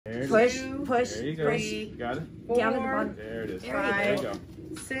Push, There you go. push. You got it? Down to the bottom. There it is. There you go.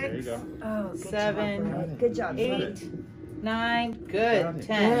 6, There you go. Oh, good 7, job. Good job. 8, 9, good, Got it.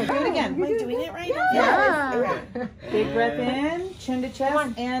 10. Do it again. You're doing it right. Yeah. Big breath in, chin to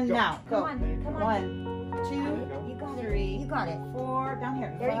chest, and now Come go. on, come on. 1, You got 2, it. 3, You got it. 4, down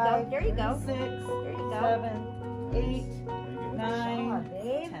here. There you go. 5, There you go. 6, There you go. 7, 8, 9,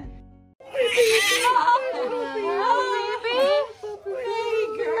 babe. 10.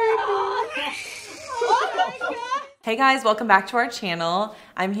 Hey guys, welcome back to our channel.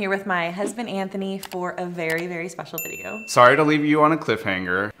 I'm here with my husband Anthony for a very, very special video. Sorry to leave you on a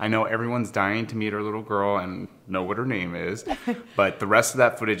cliffhanger. I know everyone's dying to meet our little girl and know what her name is, but the rest of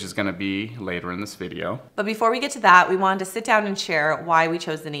that footage is gonna be later in this video. But before we get to that, we wanted to sit down and share why we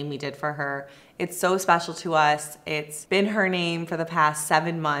chose the name we did for her. It's so special to us. It's been her name for the past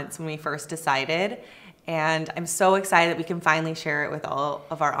 7 months when we first decided. And I'm so excited that we can finally share it with all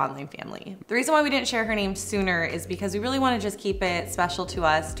of our online family. The reason why we didn't share her name sooner is because we really want to just keep it special to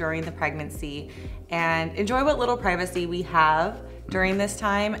us during the pregnancy and enjoy what little privacy we have during this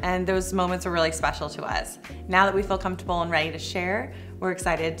time, and those moments are really special to us. Now that we feel comfortable and ready to share, we're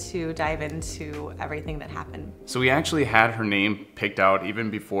excited to dive into everything that happened. So we actually had her name picked out even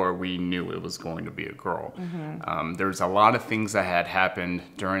before we knew it was going to be a girl. There's a lot of things that had happened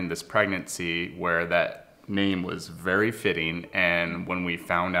during this pregnancy where that name was very fitting, and when we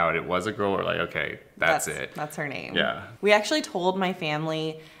found out it was a girl, we're like, okay, that's it. That's her name. Yeah. We actually told my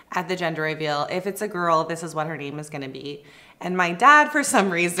family at the gender reveal, if it's a girl, this is what her name is gonna be. And my dad, for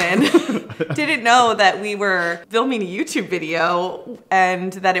some reason, didn't know that we were filming a YouTube video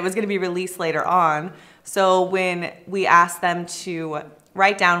and that it was gonna be released later on. So when we asked them to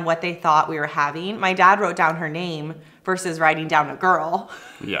write down what they thought we were having, my dad wrote down her name versus writing down a girl.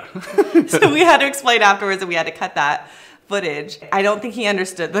 Yeah. So we had to explain afterwards and we had to cut that footage. I don't think he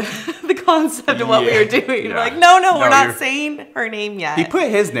understood the concept of what we were doing. Yeah. We're like, no, we're not you're... saying her name yet. He put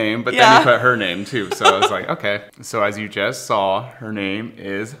his name, but then he put her name too. So I was like, okay. So as you just saw, her name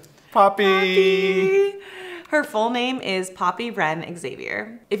is Poppy. Her full name is Poppy Wren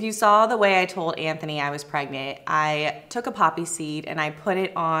Xavier. If you saw the way I told Anthony I was pregnant, I took a poppy seed and I put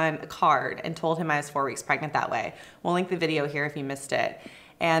it on a card and told him I was 4 weeks pregnant that way. We'll link the video here if you missed it.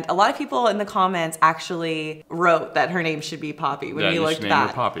 And a lot of people in the comments actually wrote that her name should be Poppy when we looked at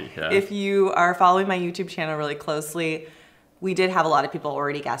that. Poppy, yeah. If you are following my YouTube channel really closely, we did have a lot of people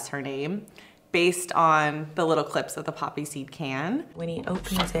already guess her name based on the little clips of the poppy seed can. When he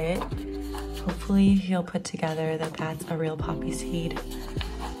opens it, hopefully he'll put together that that's a real poppy seed.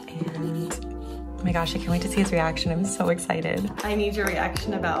 And oh my gosh, I can't wait to see his reaction. I'm so excited. I need your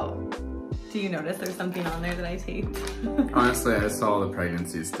reaction about, do you notice there's something on there that I taped? Honestly, I saw the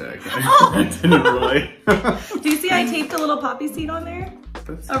pregnancy stick. I didn't really. Do you see I taped a little poppy seed on there?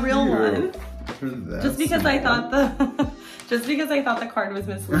 That's a real cute. one. Just because I thought the card was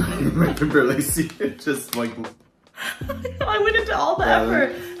misleading. I can barely see it. Just like I went into all the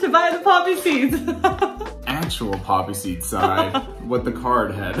effort to buy the poppy seeds. actual poppy seed side, what the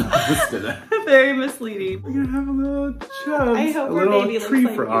card had listed at. Very misleading. We're gonna have a little chub. I hope a her little baby looks tree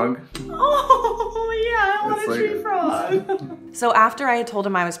like frog. you. Oh yeah, I want It's a like tree frog. So after I had told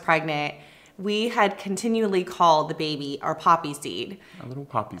him I was pregnant, we had continually called the baby our poppy seed. A little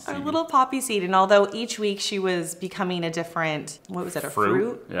poppy seed. Our little poppy seed. And although each week she was becoming a different, what was it, a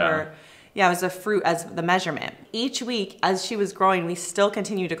fruit? Yeah. Or, yeah, it was a fruit as the measurement. Each week, as she was growing, we still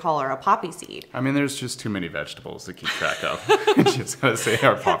continued to call her a poppy seed. I mean, there's just too many vegetables to keep track of. Just gotta say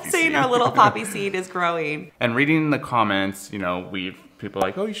our poppy seed. Saying our little poppy seed is growing. And reading the comments, you know, people are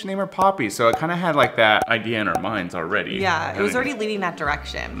like, oh, you should name her Poppy. So it kind of had like that idea in our minds already. Yeah, it was already leading that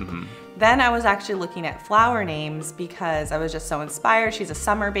direction. Then I was actually looking at flower names because I was just so inspired. She's a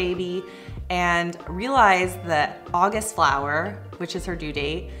summer baby, and realized that August flower, which is her due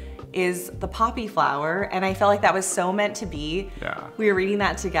date, is the poppy flower, and I felt like that was so meant to be. Yeah. We were reading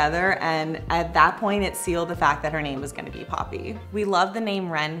that together, and at that point it sealed the fact that her name was gonna be Poppy. We love the name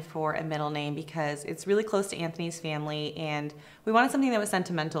Wren for a middle name because it's really close to Anthony's family, and we wanted something that was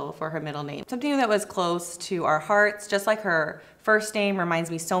sentimental for her middle name. Something that was close to our hearts, just like her first name reminds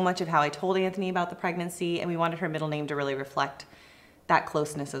me so much of how I told Anthony about the pregnancy, and we wanted her middle name to really reflect that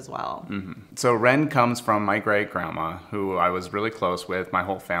closeness as well. So Wren comes from my great grandma, who I was really close with, my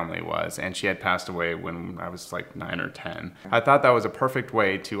whole family was, and she had passed away when I was like 9 or 10. I thought that was a perfect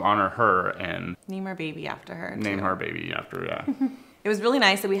way to honor her and Name our baby after her. name her baby after, yeah. It was really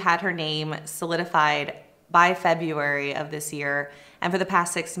nice that we had her name solidified by February of this year. And for the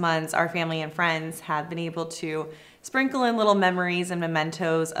past 6 months, our family and friends have been able to sprinkle in little memories and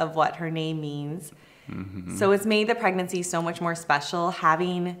mementos of what her name means. So it's made the pregnancy so much more special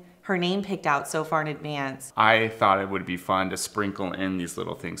having her name picked out so far in advance. I thought it would be fun to sprinkle in these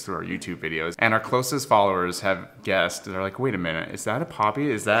little things through our YouTube videos. And our closest followers have guessed, they're like, wait a minute, is that a Poppy?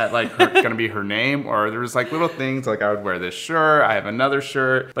 Is that like gonna be her name? Or there's like little things like I would wear this shirt, I have another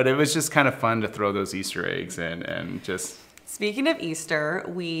shirt. But it was just kind of fun to throw those Easter eggs in and just... Speaking of Easter,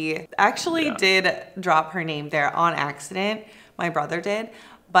 we actually did drop her name there on accident. My brother did.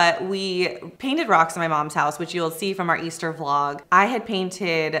 But we painted rocks in my mom's house, which you'll see from our Easter vlog. I had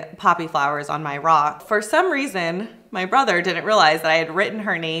painted poppy flowers on my rock. For some reason, my brother didn't realize that I had written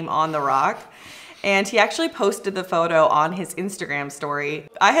her name on the rock. And he actually posted the photo on his Instagram story.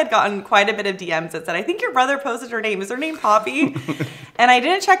 I had gotten quite a bit of DMs that said, I think your brother posted her name. Is her name Poppy? And I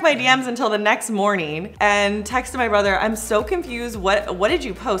didn't check my DMs until the next morning and texted my brother, I'm so confused. What did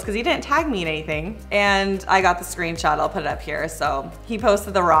you post? Because he didn't tag me in anything. And I got the screenshot. I'll put it up here. So he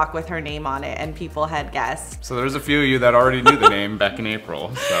posted the rock with her name on it and people had guessed. So there's a few of you that already knew the name back in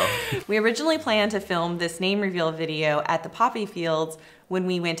April. So we originally planned to film this name reveal video at the poppy fields when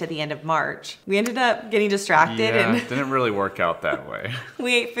we went at the end of March. We ended up getting distracted yeah, and it didn't really work out that way.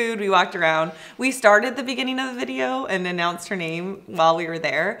 we ate food, we walked around. We started the beginning of the video and announced her name while we were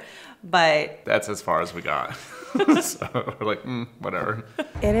there, but... That's as far as we got. So we're like, whatever.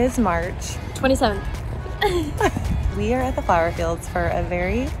 It is March 27th. We are at the flower fields for a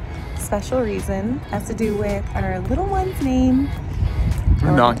very special reason. It has to do with our little one's name.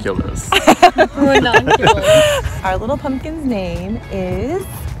 Ranunculus. Ranunculus. Our little pumpkin's name is...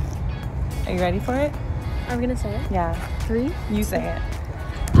 Are you ready for it? Are we gonna say it? Yeah. 3? You say it.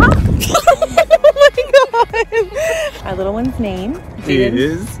 Oh my god! Our little one's name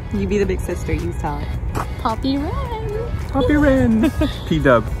is... You be the big sister, you tell it. Poppy Wren. Poppy Wren.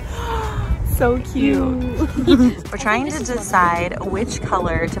 P-Dub. So cute. We're trying to decide which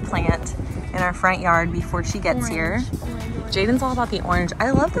color to plant in our front yard before she gets here. Jaden's all about the orange.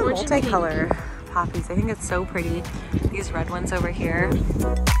 I love the multicolor poppies. I think it's so pretty. These red ones over here.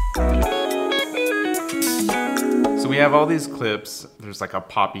 So we have all these clips. There's like a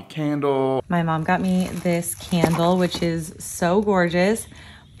poppy candle. My mom got me this candle, which is so gorgeous,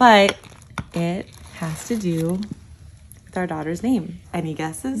 but it has to do with our daughter's name. Any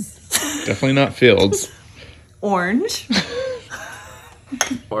guesses? Definitely not Fields. Orange.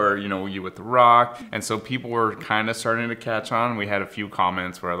 Or, you know, you with the rock. And so people were kind of starting to catch on. We had a few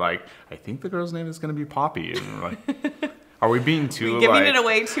comments where like, I think the girl's name is going to be Poppy. And we're like, are we being too giving it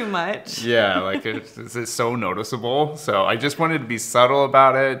away too much? Yeah, like it's so noticeable. So I just wanted to be subtle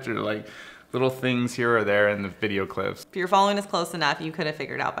about it. Or like little things here or there in the video clips. If you're following us close enough, you could have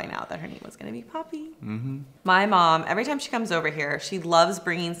figured out by now that her name was going to be Poppy. My mom, every time she comes over here, she loves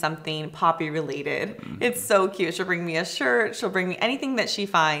bringing something Poppy related. It's so cute. She'll bring me a shirt. She'll bring me anything that she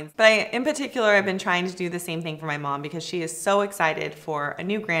finds. But in particular, I've been trying to do the same thing for my mom because she is so excited for a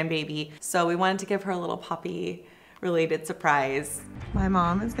new grandbaby. So we wanted to give her a little Poppy related surprise. My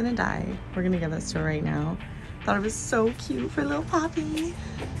mom is going to die. We're going to give this to her right now. Thought it was so cute for little Poppy.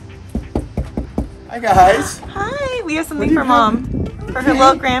 Hi guys. Hi, we have something for mom. For her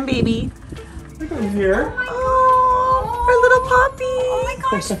little grandbaby. Look over here. Oh, for little Poppy. Oh my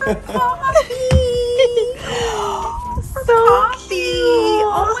gosh, for Poppy. So cute.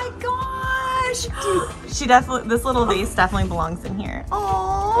 Oh my gosh. She definitely, this little vase definitely belongs in here.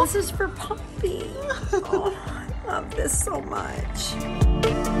 Oh, This is for Poppy. oh, I love this so much.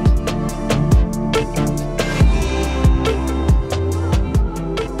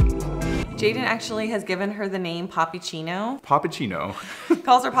 Jaden actually has given her the name Poppychino. Poppychino.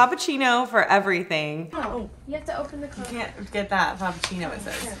 Calls her Poppychino for everything. Oh, you have to open the car. Can't get that Poppychino, it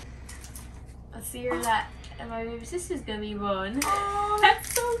says. Let's see her that my baby sister's gonna be born. Oh,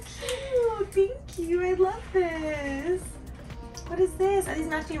 that's so cute. Thank you. I love this. What is this? Are these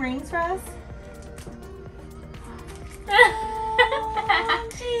matching rings for us? Oh,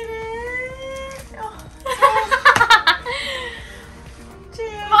 Jaden. Oh,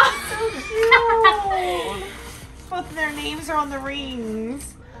 Jaden, so cute. Both of their names are on the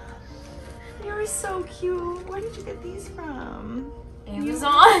rings. You're so cute. Where did you get these from?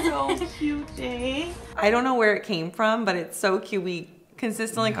 Amazon. So cute, Jay. I don't know where it came from, but it's so cute. We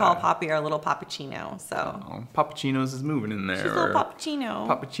consistently call Poppy our little Poppychino. So Oh, Poppychinos is moving in there. she's a little Poppychino.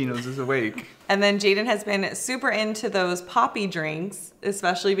 Poppychinos is awake. And then Jaden has been super into those Poppy drinks,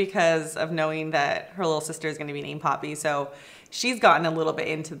 especially because of knowing that her little sister is going to be named Poppy. So she's gotten a little bit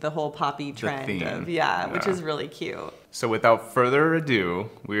into the whole Poppy trend theme. of, which Yeah. is really cute. So without further ado,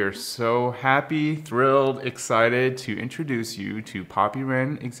 we are so happy, thrilled, excited to introduce you to Poppy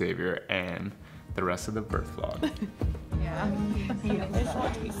Wren Xavier and the rest of the birth vlog.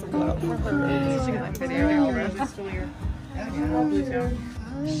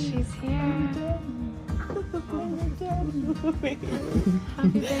 She's here.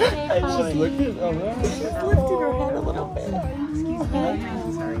 Just looking around. Just lifted her head a little bit.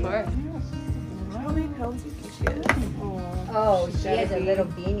 How many pounds do you think she is? Oh, she has a little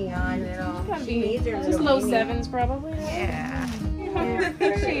beanie on. She needs her Just little low beanie. sevens, probably. Yeah.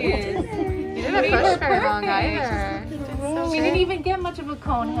 She is. You didn't push very long either. She didn't even get much of a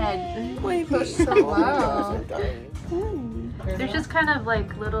cone head. Why push so low. They're just kind of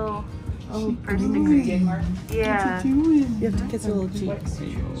like little first degree. Yeah. You have to kiss her little cheeks.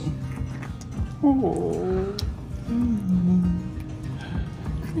 Oh.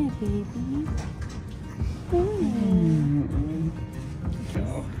 Hi, baby.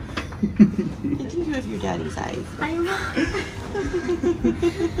 Did you do with your daddy's eyes?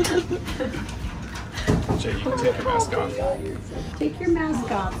 Jay, you can take your mask off. Take your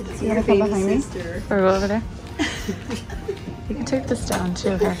mask off and see You your wanna come baby behind me? sister. Or go over there. You can take this down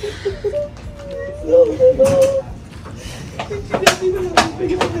too. Here.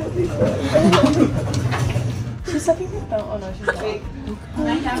 She's sucking her thumb. Oh no, she's not. Can I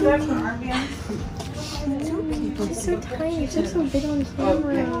have that for armbands? She's so tiny. She's so big on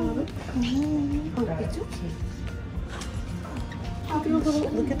camera. It's okay.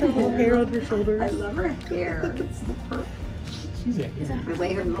 Look at the little hair on her shoulders. I love her hair. She's a The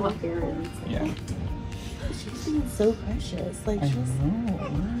way her little hair is. Yeah. She's being so precious. Like I she's.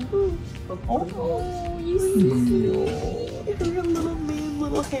 know. Oh, you see her little man,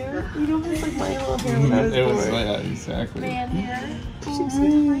 little hair. You know, it's like my little hair when I was It was, born. yeah, exactly. Man hair.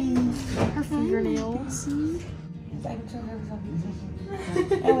 Her fingernails.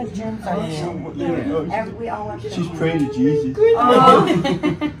 Oh, with germs on you. We all have She's praying to Jesus. Oh.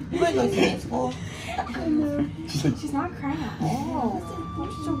 You might go to school. She's like, She's not crying at all.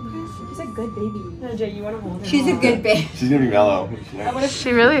 She's a good baby. No, Jay, you want to hold her? She's a good baby. she's gonna be mellow.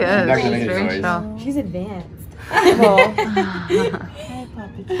 She really is. not gonna She's make very noise. chill. She's advanced. Hi,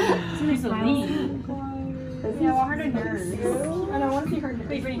 Papa. She's a lead. Yeah, I want her to nurse. And I want to see her.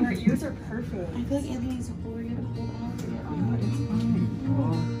 Wait, Brittany, her ears are perfect. I feel like Anthony's holding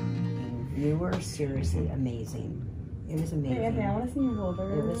it. You were seriously amazing. It was amazing. Hey, Anthony, I want to see you hold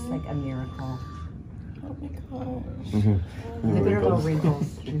her. It was like a miracle. Oh my gosh. Look at her little wrinkles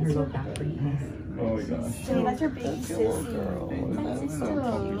and her little back wrinkles. Oh my gosh. Hey, that's her baby sissy. My sister.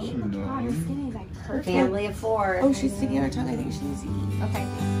 God, her skin is like perfect. Family of four. Oh, she's sticking out her tongue. I think she's eating. Okay.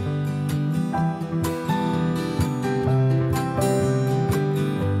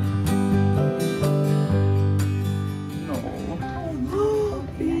 Oh,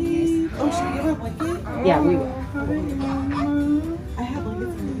 babe. Oh, should we give her a blanket? Yeah, we will. I have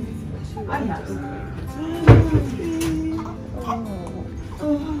blankets in the I have some.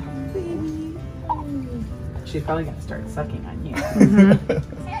 Oh, baby. She's probably gonna start sucking on you.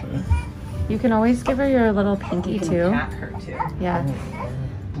 You can always give her your little pinky too. Pat her too. Yeah.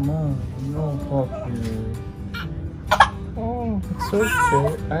 Mom, no, Poppy. Oh, it's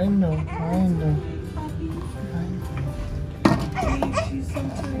okay. I know, I know. She's so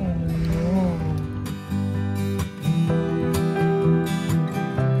tired.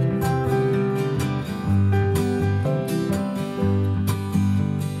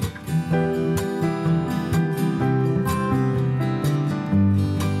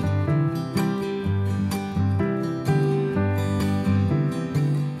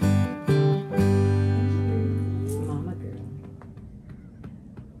 Mama girl.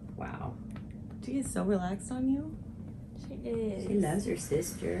 Wow. She is so relaxed on you. She loves her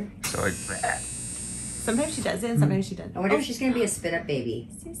sister. So like that. Sometimes she does it and sometimes she doesn't. I wonder if she's gonna be a spit up baby.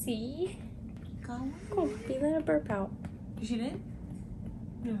 Sissy. Go. Oh, they let a burp out. She did?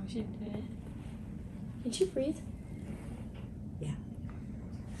 No, she didn't. Did she breathe?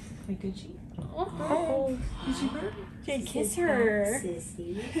 Wait, did she? Oh. Did she burp? Jay, kiss her.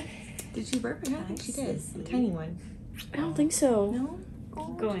 Sissy. Did she burp? I don't think she did. Sissy. A tiny one. I don't think so. No?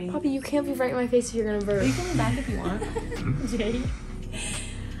 Going. Poppy, you can't be right in my face if you're gonna burp. You can come back if you want. Jay.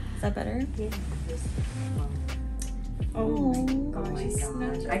 Is that better? Oh my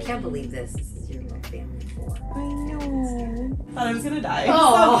gosh. I can't believe this. This is your little family of four. I know. Thought I was gonna die.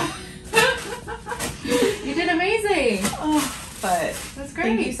 Oh. You did amazing. But That's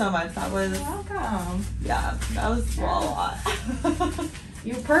thank you so much. That was Welcome. yeah, that was a lot.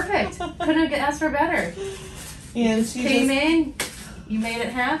 You were perfect. Couldn't have asked for better. And she Came just, in. You made it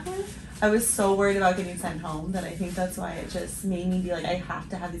happen. I was so worried about getting sent home that I think that's why it just made me be like, I have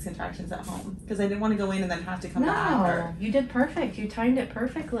to have these contractions at home because I didn't want to go in and then have to come back. No, you did perfect. You timed it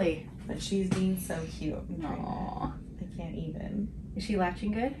perfectly. But she's being so cute. Aww. I can't even. Is she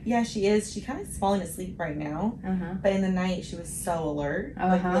latching good? Yeah, she is. She kind of is falling asleep right now. But in the night, she was so alert.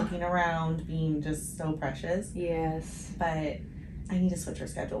 Like looking around, being just so precious. Yes. But I need to switch her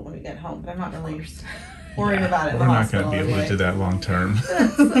schedule when we get home. But I'm not really worrying about it in We're the not hospital. going to be able to do that long term.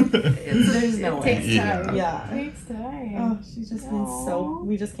 There's no way. Takes time. Yeah. It takes time. Oh, she's just been so.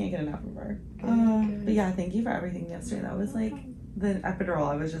 We just can't get enough of her. But yeah, thank you for everything yesterday. That was like the epidural.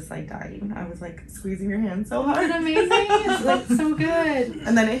 I was just like dying. I was like squeezing your hand so hard. It's amazing. It's like so good.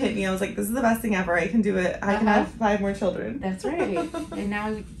 And then it hit me. I was like, this is the best thing ever. I can do it. I can have 5 more children. That's right. And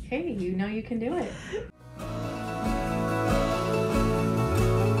now, hey, you know you can do it.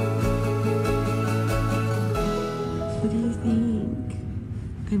 What do you think?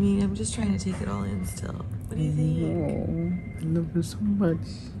 I mean, I'm just trying to take it all in still. What do you think? I love her so much.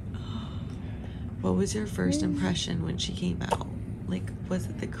 What was your first impression when she came out? Like, was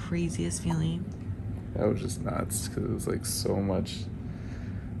it the craziest feeling? That was just nuts because it was like so much.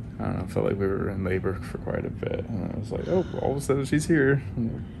 I don't know. I felt like we were in labor for quite a bit, and I was like, "Oh, all of a sudden she's here."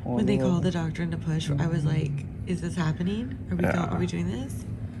 When they called the doctor in to push, I was like, "Is this happening? Are we doing this?"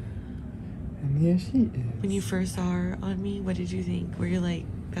 And yeah, she is. When you first saw her on me, what did you think? Were you like,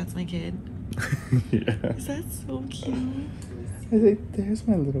 "That's my kid"? Yeah. Is that so cute? I was like, "There's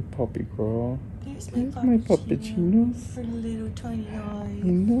my little puppy girl. There's my puppuccinos. Her little tiny eyes. I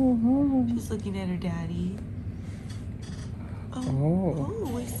know, huh? She's looking at her daddy.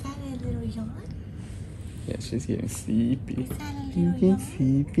 Oh. Is that a little yawn? Yeah, she's getting sleepy. Is that a She's little getting yawn?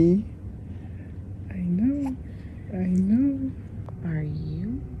 sleepy. I know. I know. Are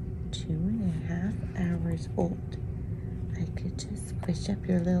you 2.5 hours old? I could just squish up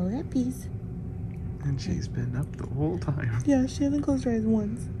your little lippies. And she's been up the whole time. Yeah, she hasn't closed her eyes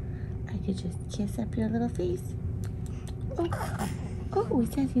once. I could just kiss up your little face. Oh, is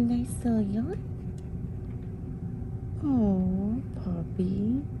that a nice little yawn? Oh,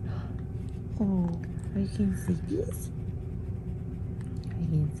 Poppy. Oh, are you getting sleepies? Are you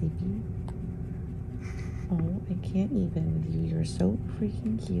getting sleepy? Oh, I can't even with you. You're so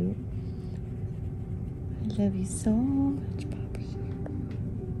freaking cute. I love you so much, Poppy.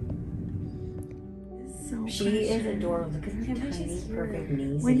 So She is adorable. Look at her tiny, perfect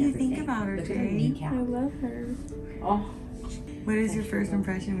knees. What do you and think everything. about her, Look at her Jay? kneecap. love her. Oh, What is your first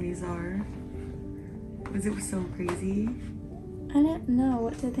impression when you saw her? Was it so crazy? I didn't know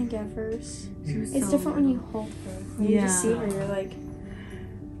what to think at first. She was It's so different when you little. hold her. When you just see Yeah. her, you're like,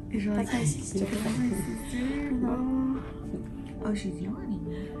 You're like, that's my sister. "Oh, my sister." Oh, she's yawning.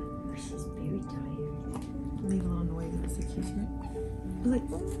 She's very tired. Make a little noise. That's the cute shit. Like,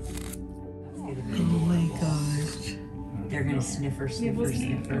 oh my gosh. They're gonna sniffer, sniffer,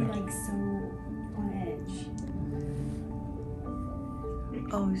 sniffer. like so on edge.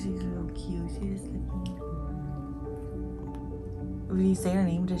 Oh, she's so cute. She's just looking. When you say her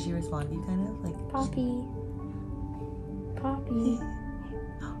name, does she respond to you kind of? Like, Poppy. Poppy.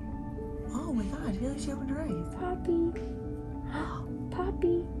 oh my god, I feel like she opened her eyes. Poppy.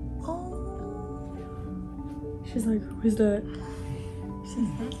 Poppy. Oh. She's like, who is that? She's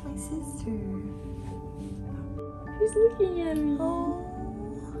that's my sister. She's looking at me. Oh.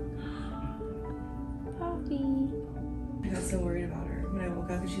 Poppy. I got so worried about her when I woke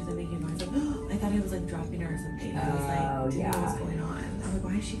up and she was making noise. Like, I thought I was like dropping her or something. I was like, yeah. what was going on? I'm like,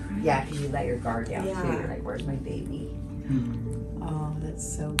 why is she crying? Yeah, because you let your guard down Yeah. too. You're like, where's my baby? Oh,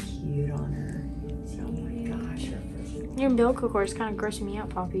 that's so cute on her. Oh my gosh, her first. Your umbilical cord is kind of grossing me out,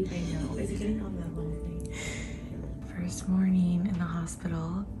 Poppy. I know. Is it getting on that little thing? First morning in the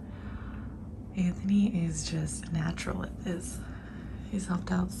hospital. Anthony is just natural at this. He's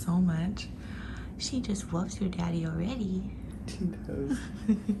helped out so much. She just loves your daddy already. She does.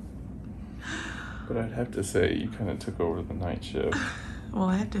 But I'd have to say you kind of took over the night shift. Well,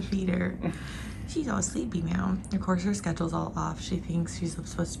 I have to feed her. She's all sleepy now. Of course, her schedule's all off. She thinks she's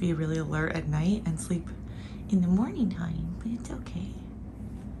supposed to be really alert at night and sleep in the morning time, but it's okay.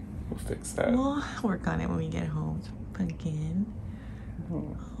 We'll fix that. We'll work on it when we get home. Pumpkin.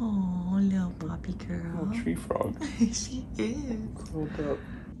 Oh, Oh, little Poppy girl. little tree frog. She is. Curled up.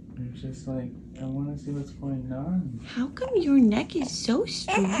 You're just like, I want to see what's going on. How come your neck is so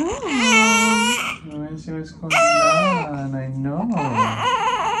strong? I want to see what's going on. I know.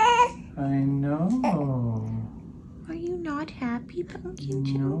 I know. Are you not happy, Pumpkin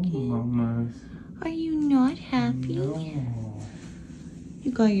No, Chunky? mamas. Are you not happy? No.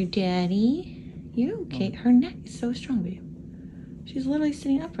 You got your daddy. You're okay. Her neck is so strong, babe. She's literally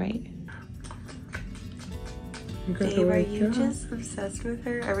sitting upright. Babe, are you just obsessed with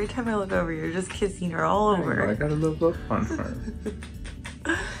her? Every time I look over, you're just kissing her all over. I gotta love up on her.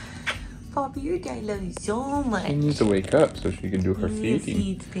 Poppy, your dad loves you so much. She needs to wake up so she can do her Yes, feeding.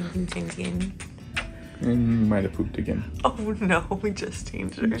 he's thinking. And you might have pooped again. Oh no, we just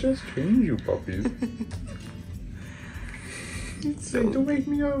changed her. Just change you puppies. Don't wake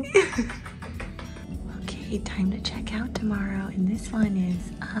me up. Okay, time to check out tomorrow, and this one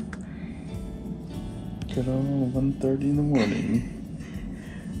is up. Good old 1:30 in the morning.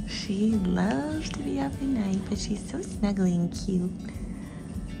 She loves to be up at night, but she's so snuggly and cute.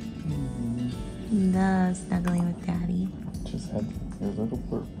 Loves snuggling with Daddy. Just had your little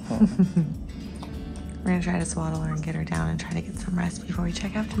burp. We're gonna try to swaddle her and get her down and try to get some rest before we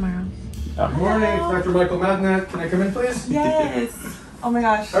check out tomorrow. Good morning, it's Dr. Michael Madnett. Can I come in, please? Yes! Oh my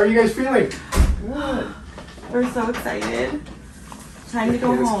gosh. How are you guys feeling? Good. We're so excited. Time to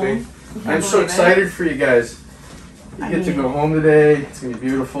go Okay, that's home. great. We can't I'm so believe it. excited for you guys. You get to go home today. It's gonna be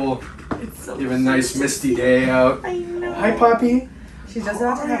beautiful. It's so You have a nice misty day out. I know. Hi, Poppy. She's just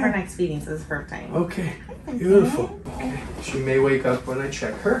about to have her next feeding, so this is perfect time. Okay, beautiful. Okay, she may wake up when I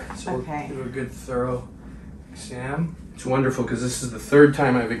check her, so Okay. we'll do a good thorough exam. It's wonderful because this is the third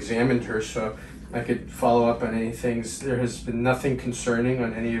time I've examined her, so I could follow up on any things. There has been nothing concerning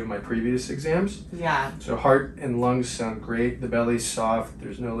on any of my previous exams. Yeah. So heart and lungs sound great. The belly's soft.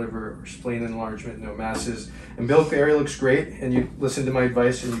 There's no liver or spleen enlargement, no masses. Umbilical area looks great. And you listen to my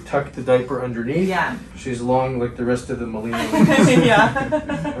advice and you tuck the diaper underneath. Yeah. She's long like the rest of the Molina.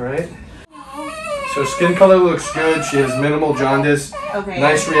 Yeah. All right. So skin color looks good. She has minimal jaundice. Okay.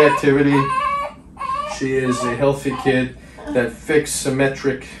 Nice reactivity. She is a healthy kid. That fixed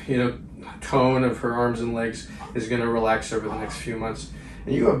symmetric, tone of her arms and legs is going to relax over the next few months.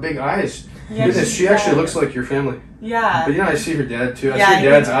 And you have big eyes. Yeah, Goodness, she actually looks like your family. Yeah. But I see her dad too. I Yeah, see her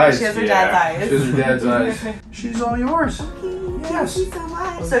dad's eyes. she has her dad's eyes. She has her dad's eyes. She's all yours. Yes. Thank you so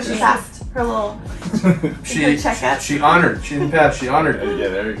much. So she passed her little She checkup. she honored. She didn't pass. She honored. Yeah,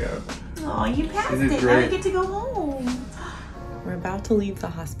 there you go. Oh, you passed She it. did Now great. you get to go home. We're about to leave the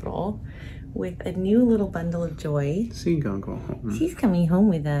hospital with a new little bundle of joy. So you gonna go home. She's coming home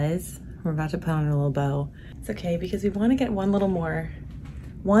with us. We're about to put on her little bow. It's okay because we want to get one little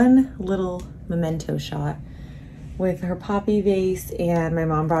memento shot with her poppy vase, and my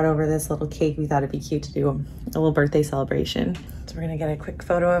mom brought over this little cake. We thought it'd be cute to do a little birthday celebration. So we're gonna get a quick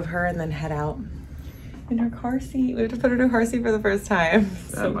photo of her and then head out in her car seat. We have to put her in a car seat for the first time.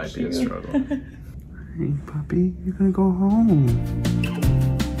 That might be a struggle. Hey, puppy, you're gonna go home.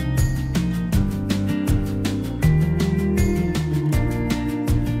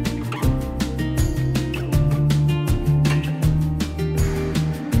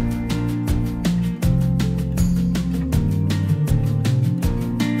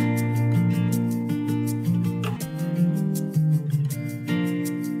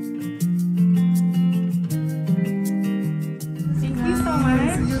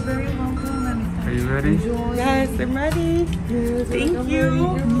 Are you ready? Yes, I'm ready. Thank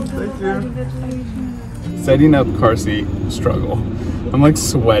you. Setting up car seat struggle. I'm like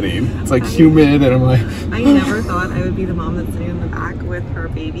sweating. It's like humid, and I'm like. I never thought I would be the mom that's sitting in the back with her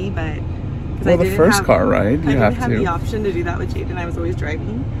baby, but Well, the first car ride, you have I didn't have the to. option to do that with Jaden. I was always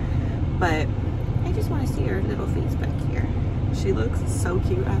driving, but I just want to see her little face back here. She looks so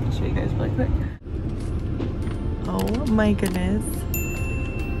cute. I have to show you guys really quick. Oh my goodness!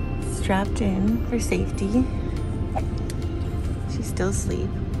 Strapped in for safety. She's still asleep,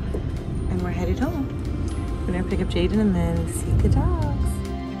 and we're headed home. We're gonna pick up Jaden and then see the dogs.